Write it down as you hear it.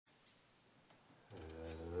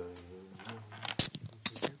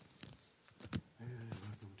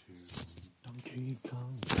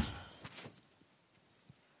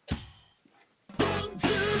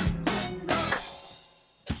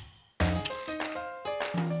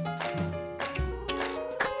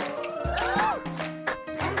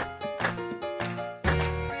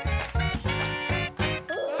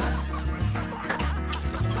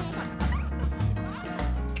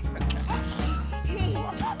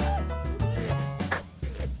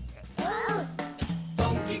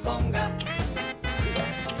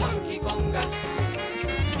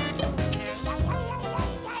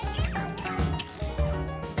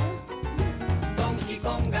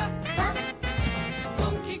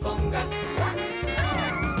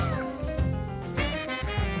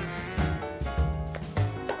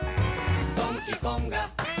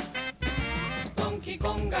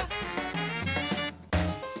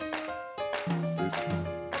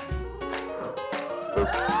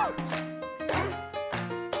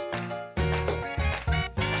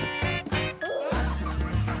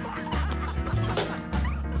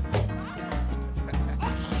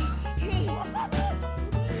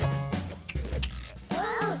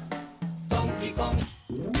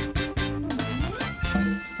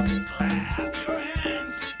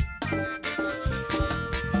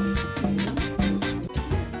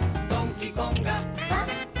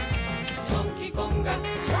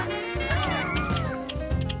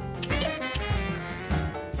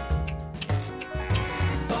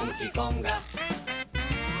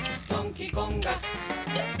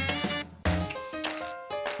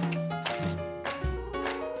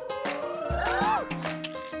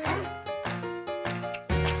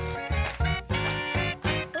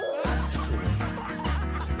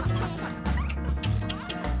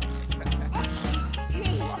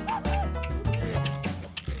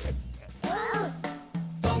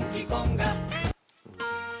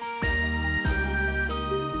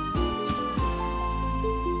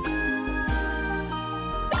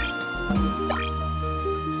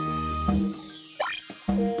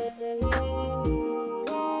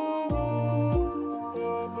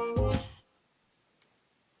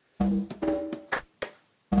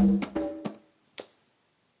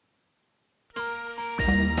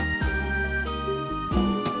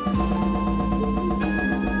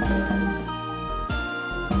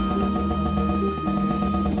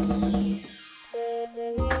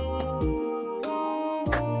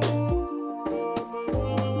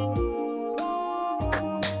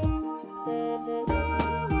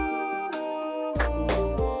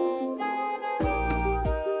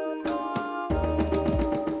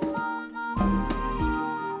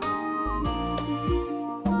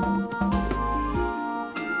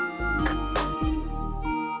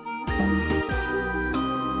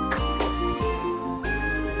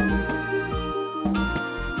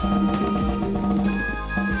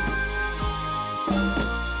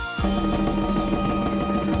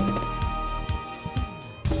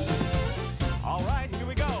All right, here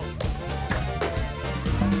we go.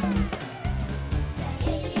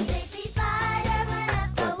 Itsy spider went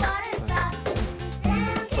up the water spout.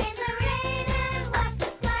 Down came the rain and washed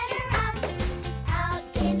the spider out. Out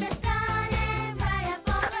came the sun and dried up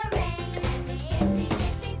all the rain. And the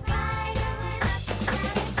itsy spider went up the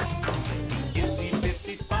spout again. The itsy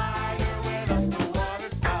bitsy spider went up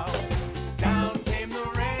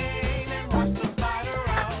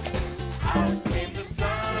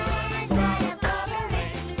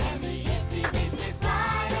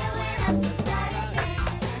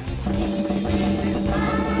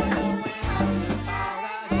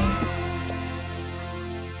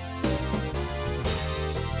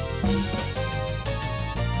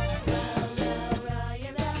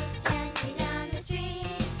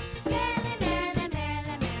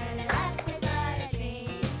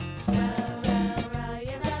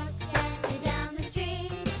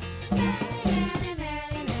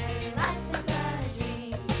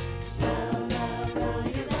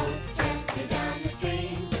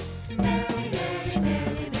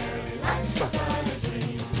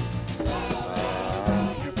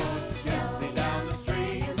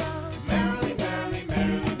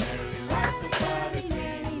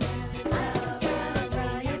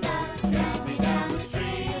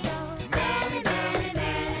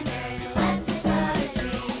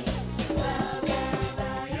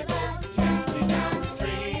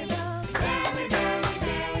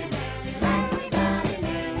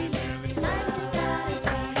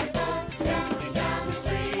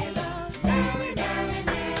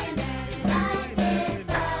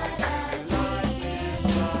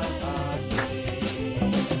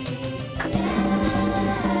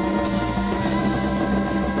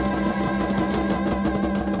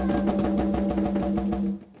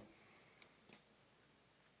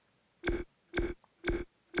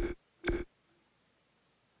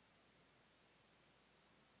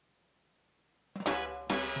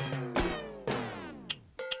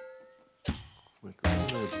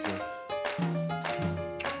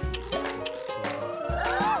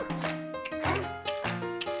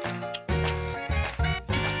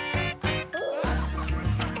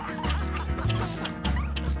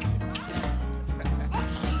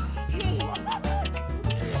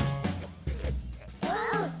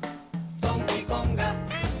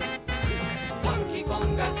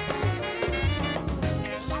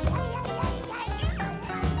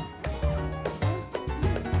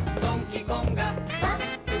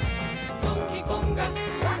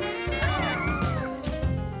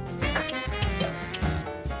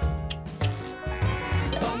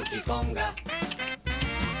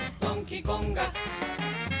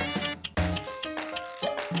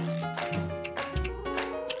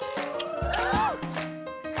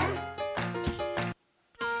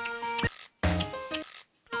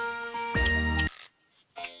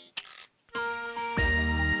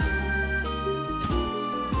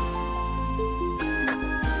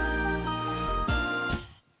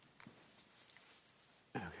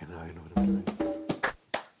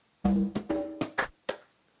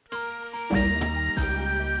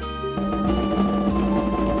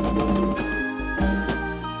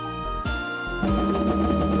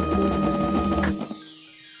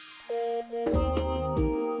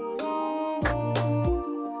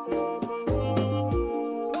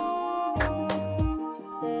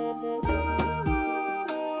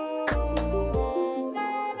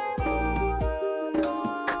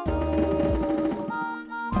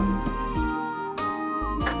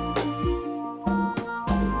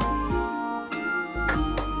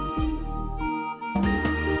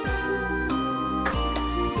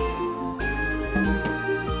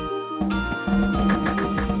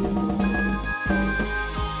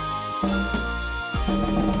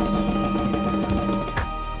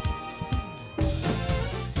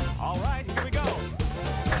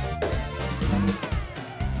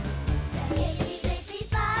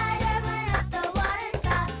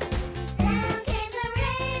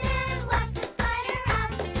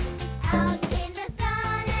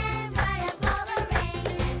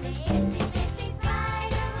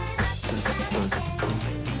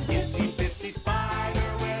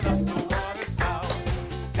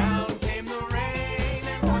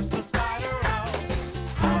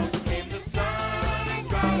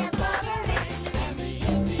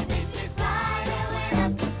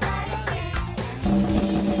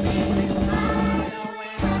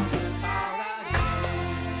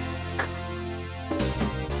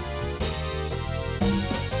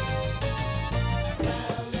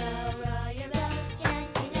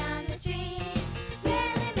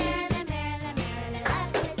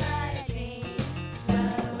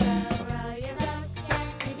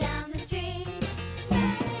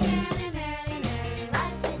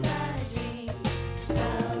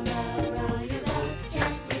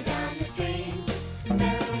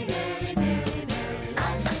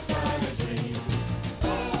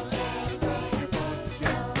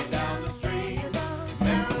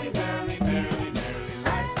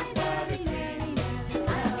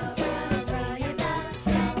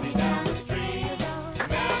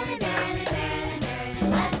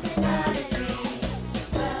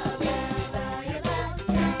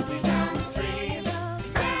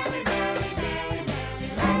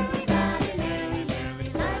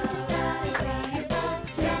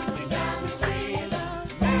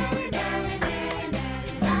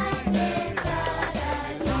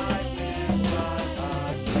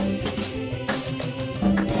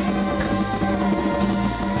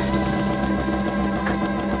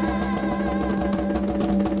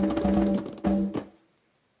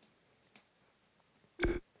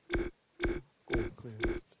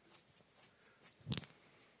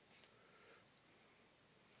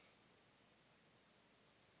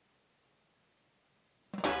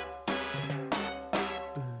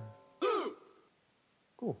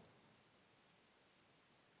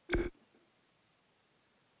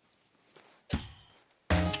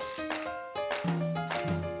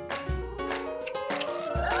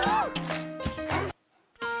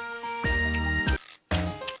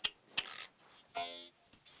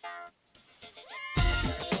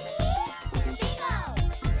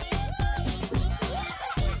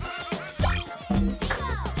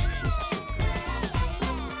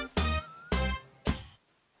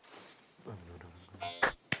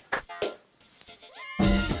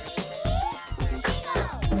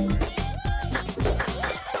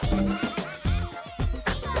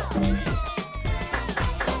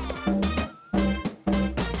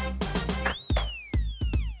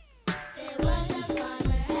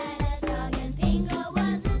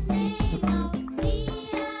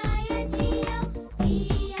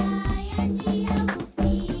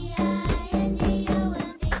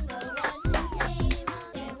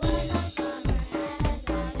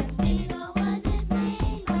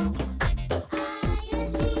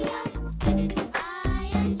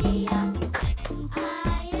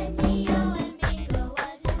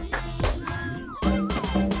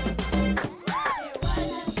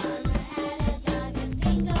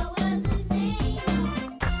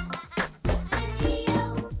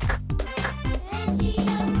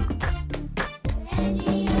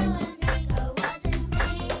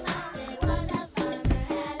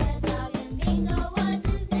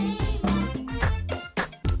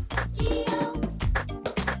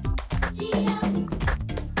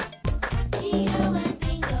B-O and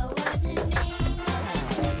Bingo was his name.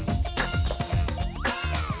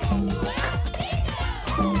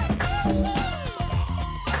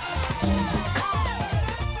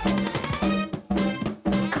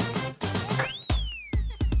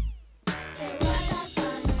 There was a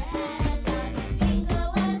farmer had a dog and Bingo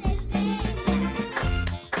was his name.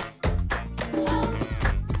 Oh,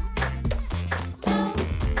 oh,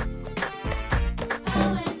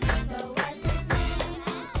 oh, and Bingo was his name.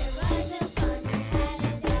 There was a farmer had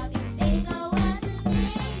a dog and Bingo was his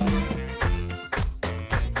name.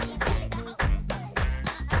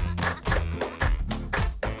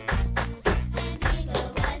 And Bingo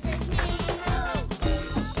was his name. Oh,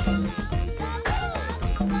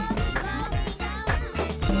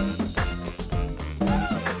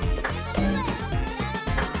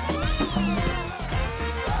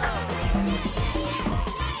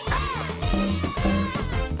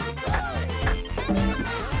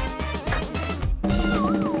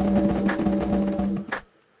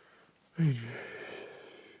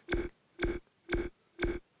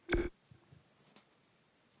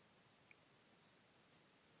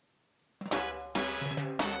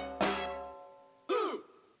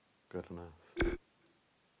 Good enough.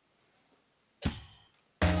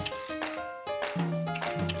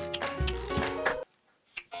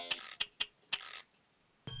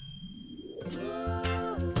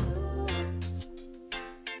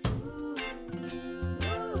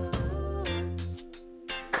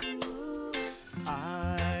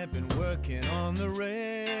 I've been working on the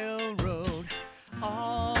railroad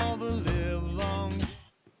all the livelong.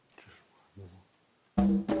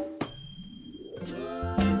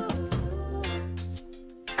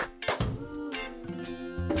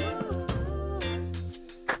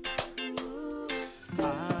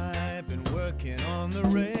 I've been working on the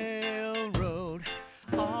railroad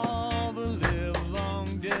all the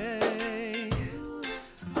livelong day.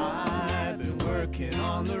 I've been working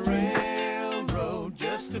on the railroad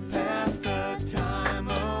just to pass the time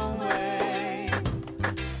away.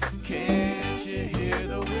 Can't you hear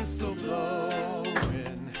the whistle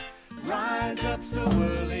blowing? Rise up so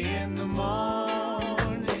early in the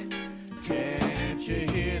morning. Can't you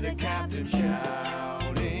hear the captain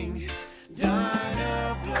shouting?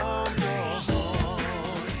 Dinah, blow your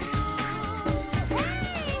horn.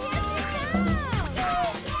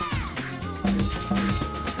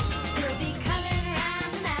 She'll be coming around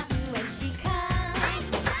the mountain when she comes.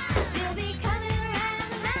 She'll be coming around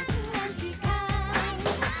the mountain when she comes.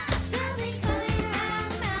 She'll be coming around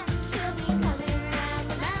the mountain. She'll be coming around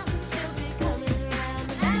the mountain. She'll be coming around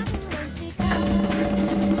the mountain when she comes.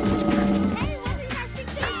 Hey, what do you guys think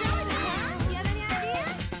she's doing now? Do you have any idea?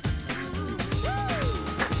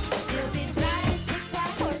 She'll be driving 6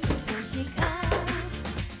 white horses when she comes.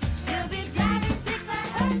 She'll be driving 6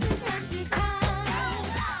 white horses when she comes.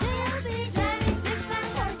 She'll be driving 6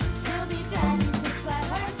 white horses. She'll be driving 6 white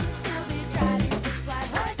horses. She'll be driving 6 white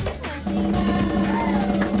horses when she comes.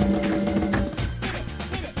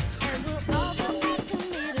 Hit it, and we'll all go out to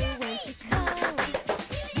meet her when she comes.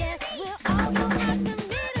 Yes, we'll all go out to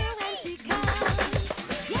meet her when she comes.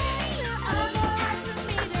 Yes, we'll all go out to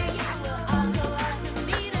meet her. Yes, we'll all go out to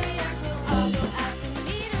meet her. Yes, we'll all go out to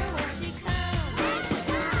meet her when she comes. When she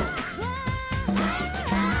comes. When she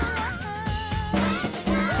comes. When she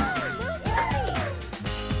comes. Move quickly.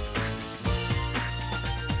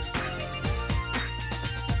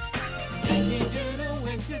 Yankee Doodle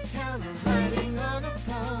went to town riding on a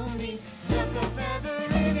pony. Stuck a feather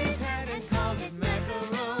in his hat and called it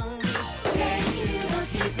macaroni. Yankee Doodle,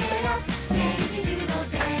 keep it up. Yankee Doodle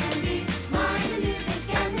dandy. Mind the music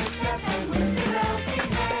and the step, and with the girls be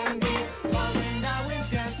handy. Paul and I went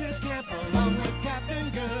down to camp along with Captain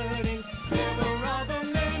Gooding. There were all the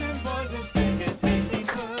men and boys as thick as hasty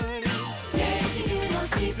pudding. Yankee Doodle,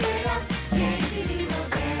 keep it up. Yankee Doodle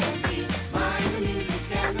dandy. Mind the music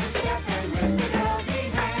and the step, and with the girls be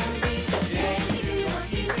handy. Yankee Doodle,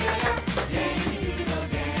 keep it up. Yankee Doodle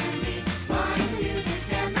dandy. Mind the music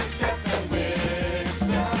and the step, and with the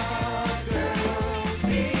girls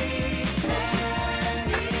be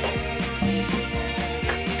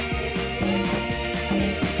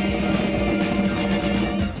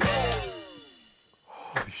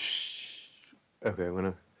Okay, I'm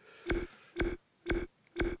gonna.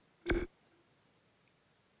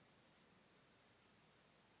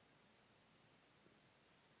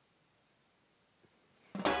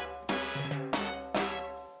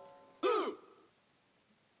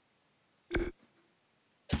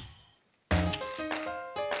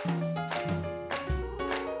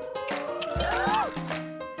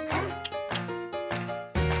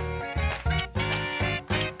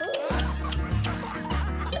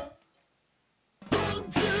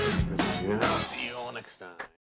 Yeah. See you all next time.